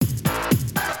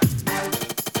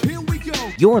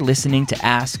You're listening to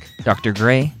Ask Dr.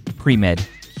 Gray Pre-Med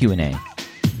Q&A.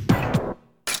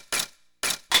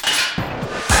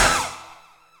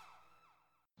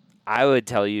 I would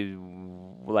tell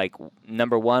you, like,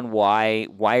 number one, why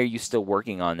are you still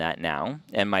working on that now?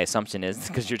 And my assumption is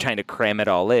because you're trying to cram it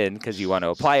all in because you want to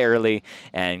apply early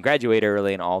and graduate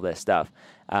early and all this stuff.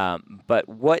 But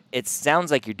what it sounds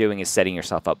like you're doing is setting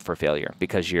yourself up for failure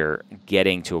because you're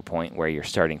getting to a point where you're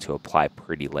starting to apply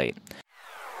pretty late.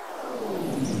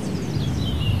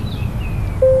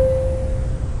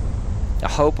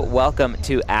 Hope, welcome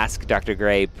to Ask Dr.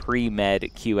 Gray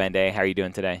Pre-Med Q&A. How are you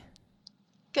doing today?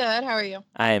 Good. How are you?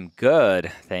 I am good,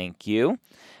 thank you.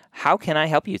 How can I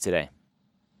help you today?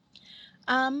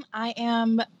 I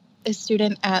am a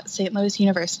student at St. Louis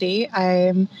University.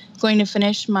 I'm going to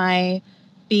finish my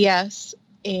BS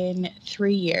in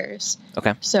 3 years.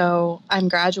 Okay. So I'm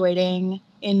graduating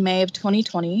in May of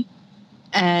 2020,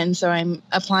 and so I'm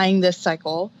applying this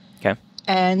cycle. Okay.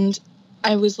 And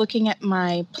I was looking at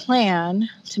my plan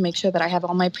to make sure that I have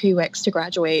all my prereqs to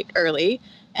graduate early.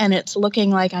 And it's looking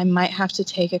like I might have to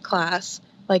take a class,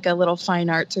 like a little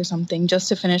fine arts or something, just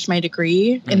to finish my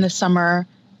degree in the summer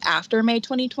after May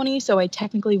 2020. So I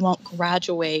technically won't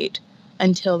graduate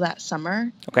until that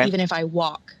summer, even if I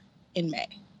walk in May.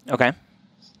 Okay.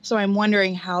 So I'm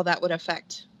wondering how that would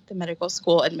affect the medical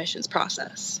school admissions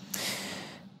process.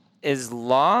 As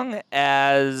long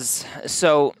as,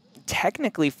 so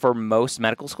technically for most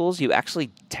medical schools, you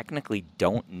actually technically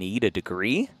don't need a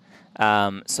degree.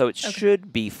 So it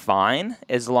should be fine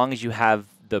as long as you have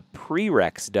the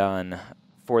prereqs done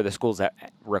for the schools that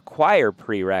require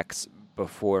prereqs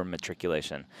before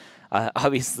matriculation.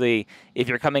 Obviously, if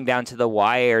you're coming down to the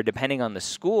wire, depending on the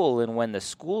school and when the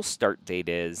school start date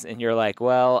is, and you're like,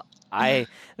 well,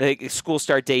 the school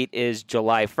start date is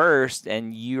July 1st,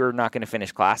 and you're not going to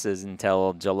finish classes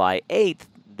until July 8th,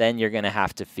 then you're going to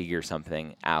have to figure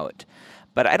something out.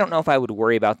 But I don't know if I would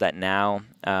worry about that now.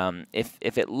 If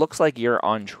it looks like you're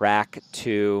on track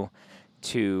to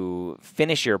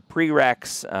finish your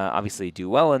prereqs, obviously do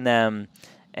well in them,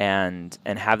 and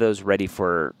have those ready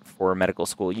for medical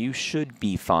school, you should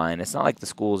be fine. It's not like the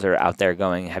schools are out there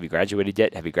going, "Have you graduated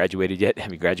yet? Have you graduated yet?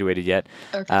 Have you graduated yet?"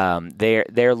 Okay.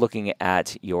 They're looking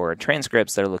at your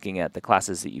transcripts. They're looking at the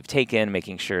classes that you've taken,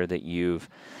 making sure that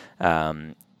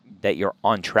that you're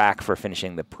on track for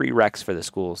finishing the prereqs for the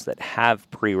schools that have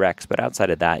prereqs, but outside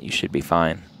of that, you should be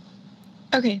fine.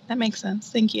 Okay, that makes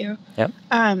sense. Thank you. Yep.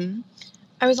 I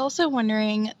was also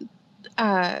wondering,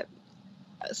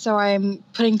 so I'm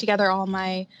putting together all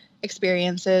my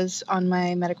experiences on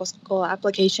my medical school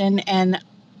application, and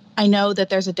I know that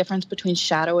there's a difference between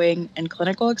shadowing and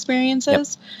clinical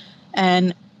experiences,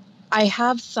 and I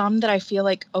have some that I feel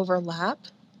like overlap.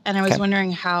 And I was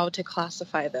wondering how to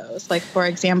classify those. Like, for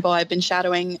example, I've been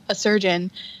shadowing a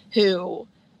surgeon who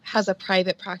has a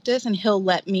private practice, and he'll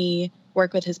let me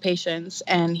work with his patients.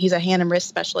 And he's a hand and wrist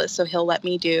specialist, so he'll let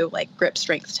me do, like, grip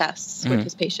strength tests with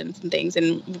his patients and things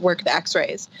and work the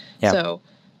x-rays. Yeah. So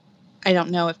I don't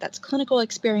know if that's clinical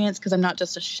experience because I'm not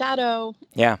just a shadow.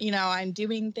 Yeah. You know, I'm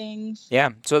doing things. Yeah.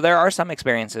 So there are some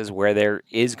experiences where there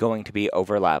is going to be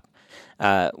overlap.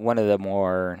 One of the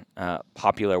more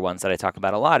popular ones that I talk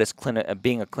about a lot is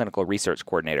being a clinical research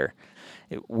coordinator.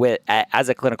 As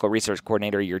a clinical research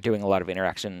coordinator, you're doing a lot of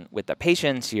interaction with the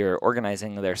patients. You're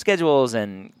organizing their schedules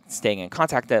and staying in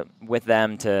contact with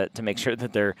them to make sure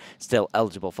that they're still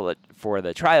eligible for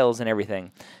the trials and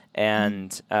everything.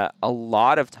 And a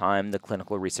lot of time, the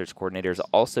clinical research coordinator is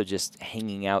also just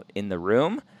hanging out in the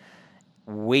room,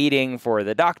 waiting for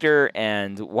the doctor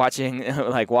and watching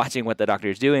what the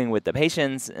doctor's doing with the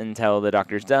patients until the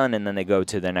doctor's done, and then they go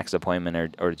to their next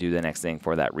appointment or do the next thing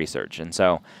for that research. And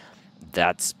so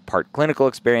that's part clinical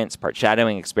experience, part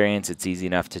shadowing experience. It's easy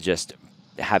enough to just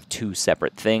have two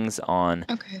separate things on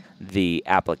the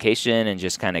application and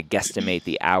just kind of guesstimate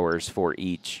the hours for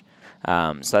each.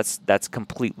 So that's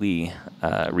completely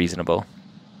reasonable.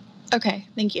 Okay,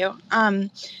 thank you.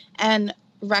 And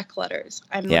rec letters.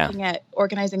 I'm looking at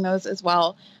organizing those as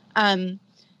well.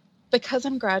 Because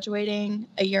I'm graduating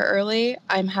a year early,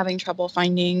 I'm having trouble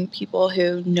finding people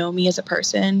who know me as a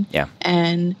person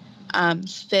and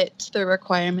fit the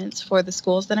requirements for the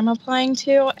schools that I'm applying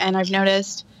to. And I've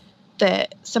noticed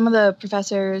that some of the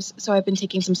professors, so I've been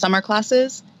taking some summer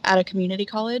classes at a community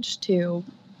college to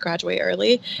graduate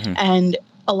early. And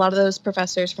a lot of those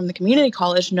professors from the community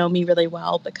college know me really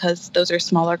well because those are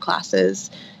smaller classes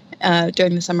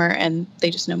during the summer, and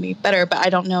they just know me better. But I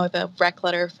don't know if a rec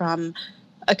letter from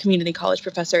a community college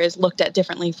professor is looked at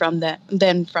differently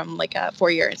than from like a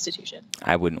four-year institution.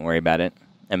 I wouldn't worry about it.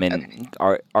 I mean,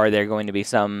 are there going to be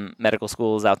some medical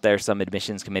schools out there, some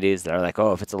admissions committees that are like,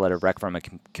 oh, if it's a letter of rec from a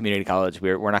community college,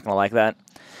 we're not going to like that?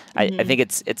 I think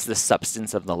it's the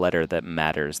substance of the letter that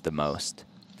matters the most.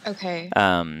 Okay.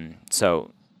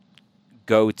 So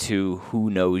go to who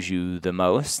knows you the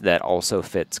most that also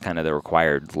fits kind of the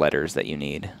required letters that you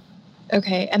need.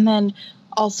 Okay. And then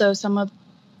also some of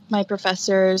my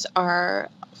professors are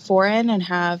foreign and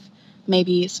have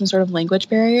maybe some sort of language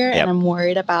barrier. Yep. And I'm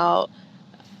worried about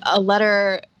a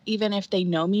letter, even if they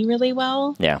know me really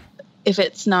well. Yeah. If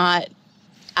it's not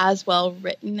as well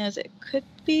written as it could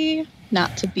be,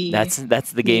 not to be. That's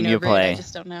the game you play. I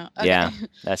just don't know. Okay. Yeah.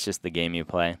 That's just the game you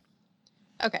play.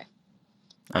 Okay.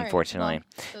 Unfortunately.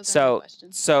 Well,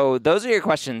 so those are your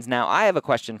questions. Now I have a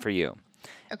question for you.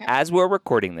 Okay. As we're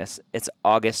recording this, it's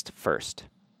August 1st.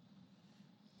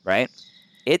 Right?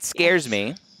 It scares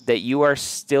me that you are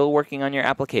still working on your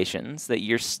applications, that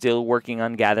you're still working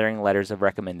on gathering letters of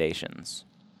recommendations.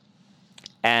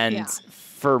 And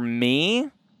for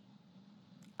me,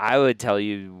 I would tell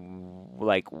you,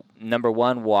 like, number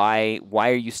one, why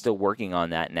are you still working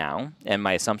on that now? And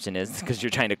my assumption is because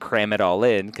you're trying to cram it all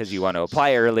in because you want to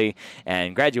apply early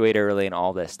and graduate early and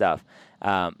all this stuff.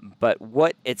 But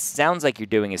what it sounds like you're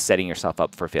doing is setting yourself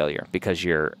up for failure because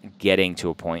you're getting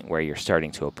to a point where you're starting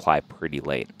to apply pretty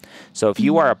late. So if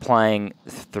you are applying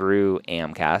through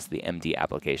AMCAS, the MD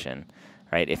application,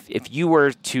 right? If you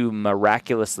were to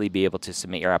miraculously be able to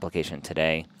submit your application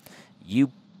today,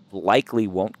 you likely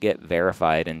won't get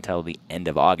verified until the end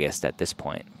of August at this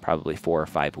point, probably 4 or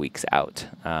 5 weeks out.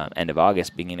 End of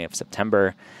August, beginning of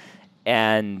September.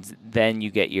 And then you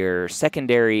get your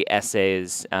secondary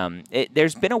essays.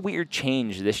 There's been a weird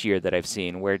change this year that I've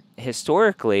seen where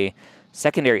historically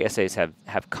secondary essays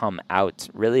have come out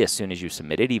really as soon as you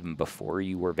submitted, even before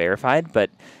you were verified. But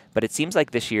it seems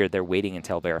like this year they're waiting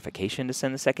until verification to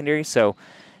send the secondary. So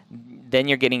then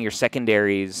you're getting your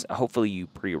secondaries. Hopefully you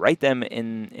pre-write them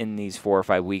in these 4 or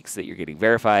 5 weeks that you're getting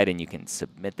verified, and you can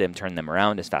submit them, turn them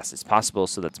around as fast as possible.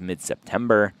 So that's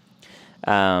mid-September.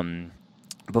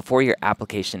 Before your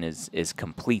application is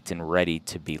complete and ready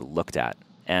to be looked at.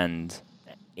 And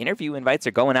interview invites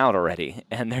are going out already.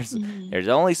 And there's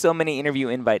only so many interview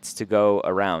invites to go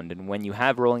around. And when you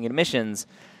have rolling admissions,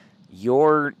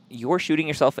 you're shooting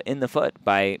yourself in the foot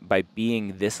by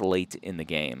being this late in the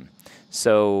game.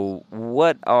 So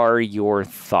what are your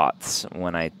thoughts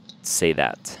when I say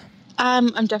that?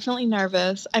 I'm definitely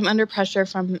nervous. I'm under pressure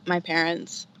from my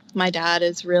parents. My dad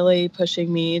is really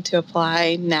pushing me to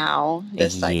apply now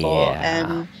this cycle.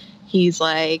 And he's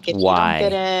like, if you don't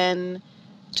get in,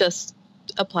 just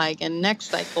apply again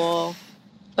next cycle.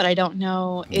 But I don't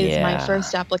know, is my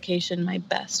first application my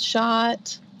best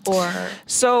shot? Or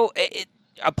So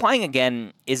applying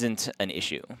again isn't an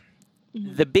issue.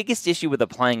 The biggest issue with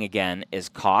applying again is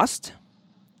cost.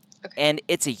 And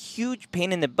it's a huge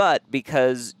pain in the butt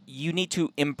because you need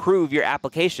to improve your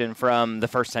application from the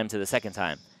first time to the second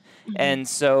time. And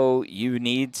so you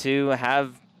need to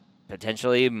have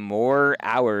potentially more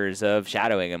hours of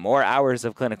shadowing and more hours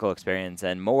of clinical experience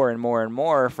and more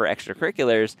for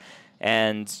extracurriculars.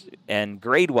 And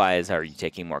grade-wise, are you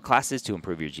taking more classes to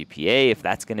improve your GPA? If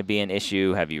that's going to be an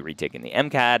issue, have you retaken the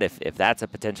MCAT? If that's a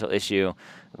potential issue,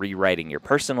 rewriting your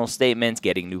personal statements,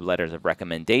 getting new letters of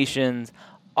recommendations,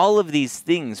 all of these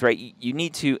things, right? You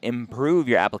need to improve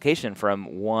your application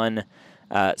from one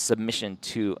submission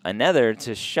to another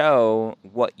to show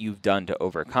what you've done to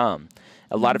overcome.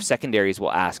 A lot of secondaries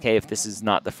will ask, hey, if this is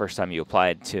not the first time you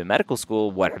applied to medical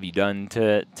school, what have you done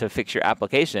to fix your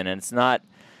application? And it's not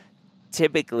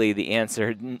typically the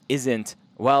answer isn't,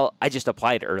 well, I just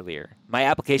applied earlier. My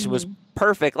application was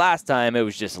perfect last time. It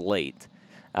was just late.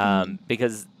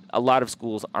 Because a lot of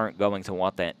schools aren't going to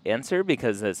want that answer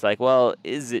because it's like, well,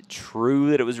 is it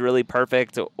true that it was really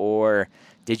perfect, or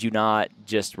did you not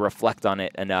just reflect on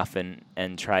it enough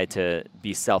and try to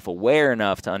be self-aware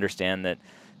enough to understand that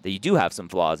you do have some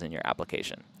flaws in your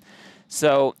application?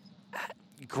 So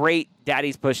great,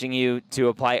 daddy's pushing you to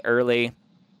apply early.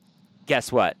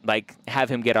 Guess what? Like, have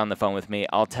him get on the phone with me.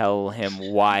 I'll tell him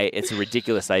why it's a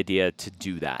ridiculous idea to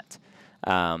do that.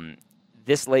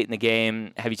 This late in the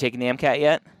game, have you taken the MCAT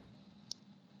yet?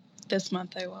 This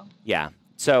month I will. Yeah.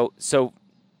 So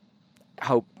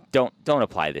hope don't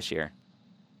apply this year.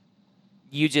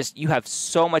 You have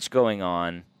so much going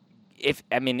on. If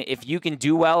you can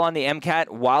do well on the MCAT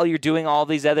while you're doing all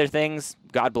these other things,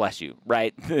 God bless you,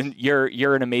 right?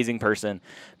 You're an amazing person,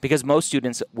 because most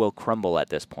students will crumble at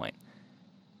this point,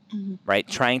 right?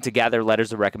 Trying to gather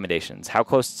letters of recommendations. How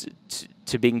close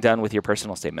to being done with your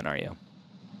personal statement are you?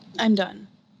 I'm done.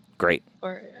 Great.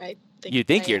 Or think You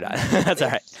think I you're am. done. That's all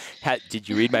right. Did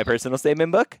you read my personal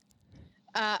statement book?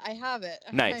 I have it.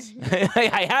 Nice.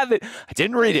 I have it. I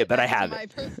didn't read it, but I have my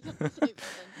it. personal statement.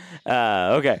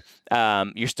 Okay.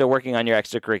 You're still working on your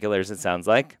extracurriculars, it sounds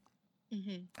like.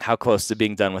 Mm-hmm. How close to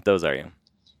being done with those are you?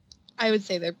 I would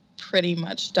say they're pretty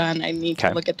much done. I need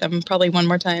to look at them probably one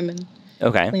more time and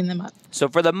clean them up. So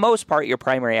for the most part, your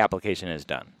primary application is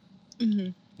done. Mm-hmm.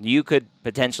 You could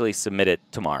potentially submit it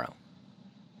tomorrow.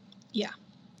 Yeah.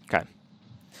 Okay.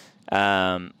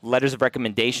 Letters of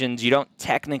recommendations, you don't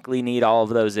technically need all of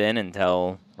those in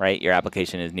until, right, your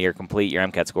application is near complete, your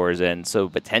MCAT score is in. So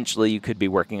potentially you could be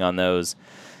working on those,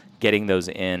 getting those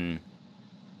in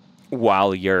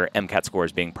while your MCAT score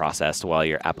is being processed, while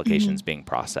your application is being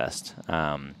processed.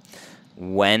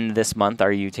 When this month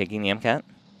are you taking the MCAT?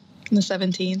 The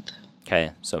 17th.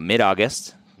 Okay, so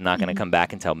mid-August. Not going to come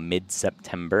back until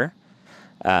mid-September.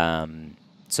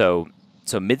 So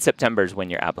mid-September is when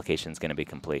your application is going to be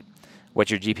complete.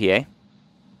 What's your GPA?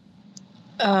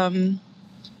 Oh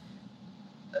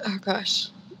gosh,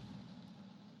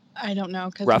 I don't know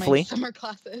because roughly my summer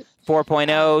classes.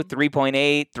 4.0,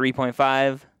 3.8,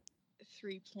 3.5.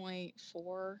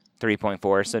 3.4.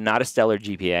 3.4. So not a stellar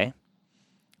GPA.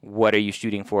 What are you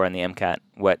shooting for on the MCAT?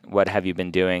 What have you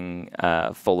been doing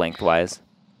full length wise?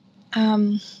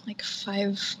 Like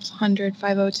 500,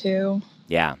 502.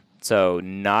 Yeah. So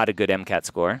not a good MCAT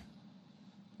score,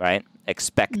 right?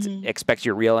 Expect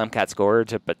your real MCAT score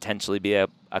to potentially be a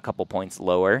couple points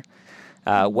lower.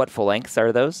 What full lengths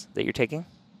are those that you're taking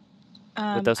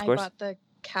with those scores? I bought the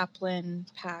Kaplan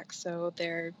pack, so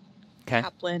they're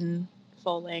Kaplan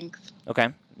full length. Okay.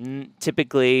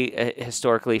 Typically,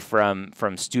 historically,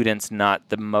 from students, not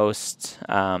the most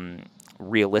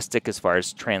realistic as far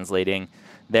as translating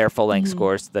their full-length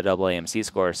scores to the AAMC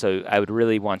score. So I would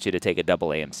really want you to take a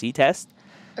AAMC test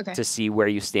to see where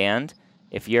you stand.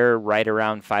 If you're right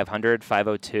around 500,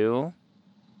 502,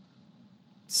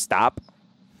 stop,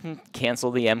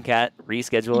 cancel the MCAT,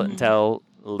 reschedule it until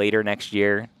later next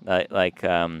year,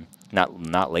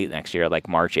 not late next year, like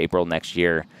March, April next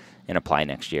year, and apply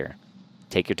next year.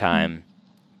 Take your time.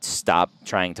 Stop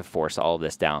trying to force all of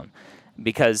this down.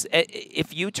 Because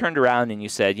if you turned around and you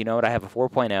said, you know what, I have a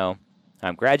 4.0,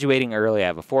 I'm graduating early, I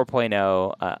have a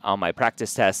 4.0, on my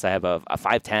practice tests, I have a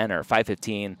 510 or a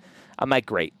 515, I'm like,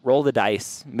 great, roll the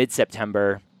dice,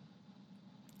 mid-September.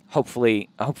 Hopefully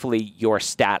your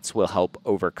stats will help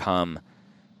overcome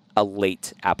a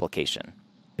late application.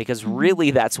 Because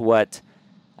really that's what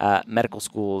medical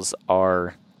schools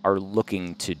are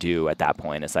looking to do at that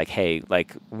point. It's like, hey,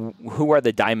 like, who are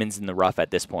the diamonds in the rough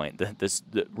at this point?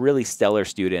 The really stellar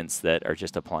students that are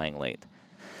just applying late.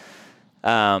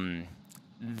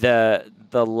 The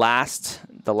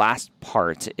last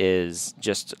part is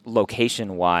just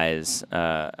location-wise.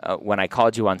 When I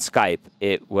called you on Skype,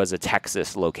 it was a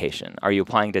Texas location. Are you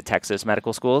applying to Texas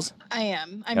medical schools? I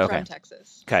am. I'm from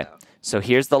Texas. Okay. So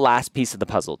here's the last piece of the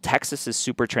puzzle. Texas is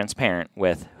super transparent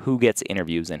with who gets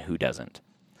interviews and who doesn't.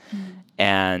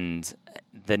 And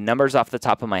the numbers off the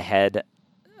top of my head,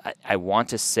 I want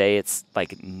to say it's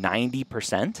like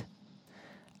 90%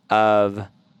 of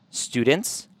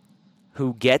students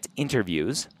who get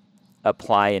interviews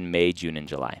apply in May, June, and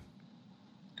July.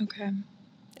 Okay.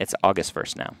 It's August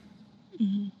 1st now.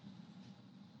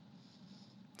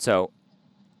 So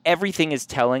everything is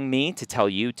telling me to tell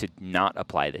you to not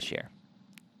apply this year.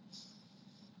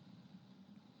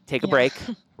 Take a break,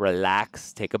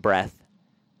 relax, take a breath,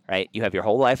 right? You have your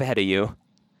whole life ahead of you.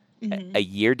 A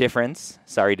year difference.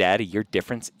 Sorry, Dad, a year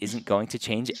difference isn't going to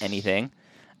change anything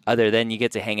other than you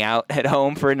get to hang out at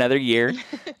home for another year.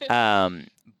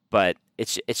 But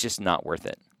it's just not worth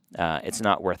it. It's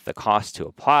not worth the cost to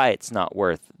apply. It's not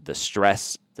worth the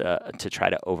stress to try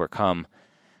to overcome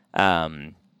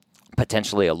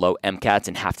potentially a low MCAT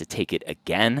and have to take it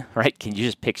again, right? Can you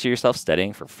just picture yourself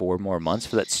studying for 4 more months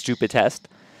for that stupid test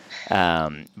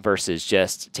versus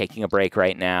just taking a break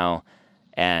right now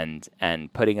and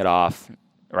putting it off,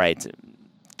 right?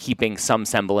 Keeping some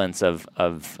semblance of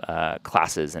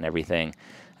classes and everything,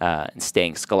 and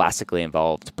staying scholastically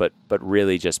involved, but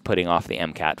really just putting off the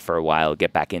MCAT for a while,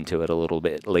 get back into it a little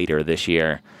bit later this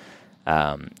year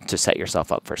to set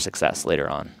yourself up for success later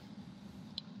on.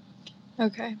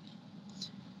 Okay.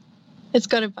 It's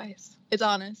good advice. It's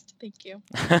honest. Thank you.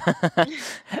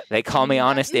 They call me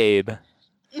Honest Abe.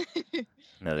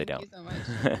 No, they don't. Thank you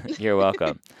so much. You're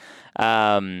welcome.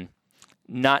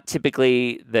 Not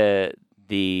typically the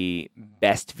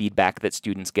best feedback that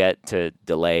students get to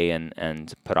delay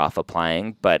and put off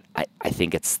applying, but I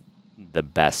think it's the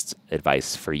best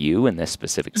advice for you in this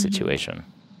specific situation.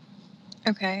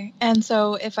 Okay. And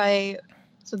so if I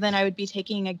So then I would be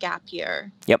taking a gap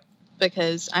year. Yep.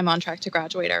 Because I'm on track to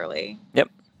graduate early. Yep.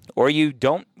 Or you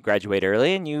don't graduate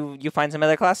early and you find some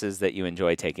other classes that you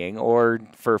enjoy taking, or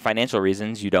for financial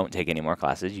reasons, you don't take any more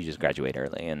classes. You just graduate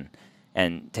early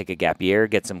and take a gap year,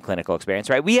 get some clinical experience,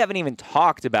 right? We haven't even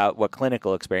talked about what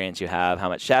clinical experience you have, how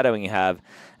much shadowing you have.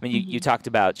 I mean, you talked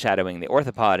about shadowing the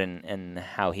orthopod and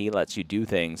how he lets you do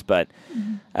things, but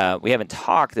we haven't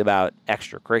talked about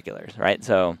extracurriculars, right?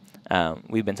 So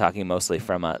we've been talking mostly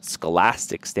from a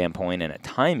scholastic standpoint and a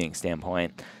timing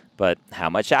standpoint, but how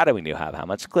much shadowing do you have? How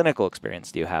much clinical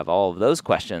experience do you have? All of those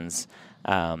questions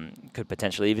could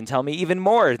potentially even tell me even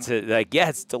more to, like,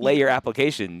 yes, delay your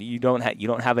application. You don't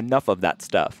have enough of that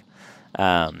stuff,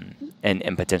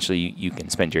 and potentially you can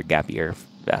spend your gap year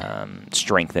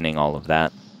strengthening all of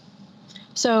that.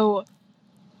 So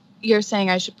you're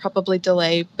saying I should probably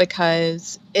delay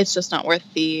because it's just not worth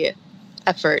the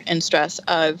effort and stress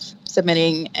of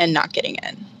submitting and not getting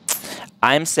in.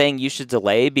 I'm saying you should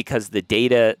delay because the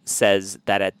data says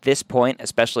that at this point,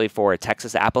 especially for a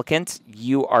Texas applicant,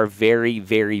 you are very,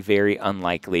 very, very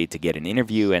unlikely to get an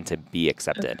interview and to be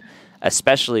accepted,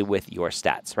 especially with your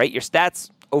stats, right? Your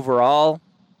stats overall,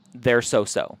 they're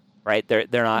so-so, right? They're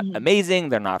not amazing.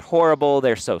 They're not horrible.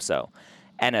 They're so-so.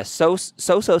 And a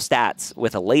so-so stats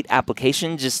with a late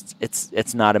application, just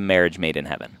it's not a marriage made in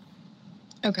heaven.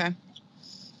 Okay.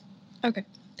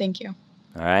 Thank you.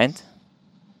 All right.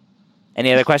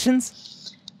 Any other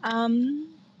questions?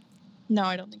 No,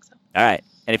 I don't think so. All right.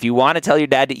 And if you want to tell your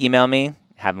dad to email me,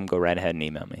 have him go right ahead and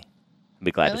email me. I'd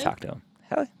be glad to talk to him.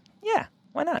 Hell yeah.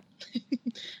 Why not?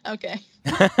 Okay.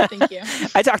 Thank you.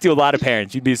 I talk to a lot of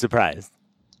parents. You'd be surprised.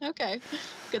 Okay.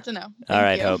 Good to know. All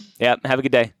right, Hope. Yep. Have a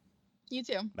good day. You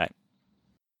too. Bye.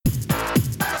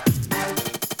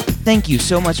 Thank you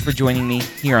so much for joining me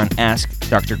here on Ask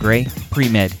Dr. Gray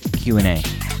Pre-Med Q&A.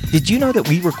 Did you know that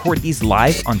we record these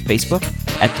live on Facebook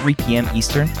at 3 p.m.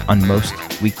 Eastern on most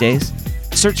weekdays?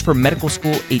 Search for Medical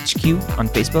School HQ on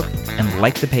Facebook and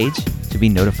like the page to be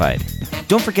notified.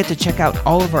 Don't forget to check out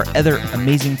all of our other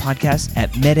amazing podcasts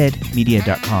at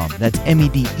mededmedia.com. That's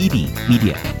MEDED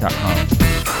media.com.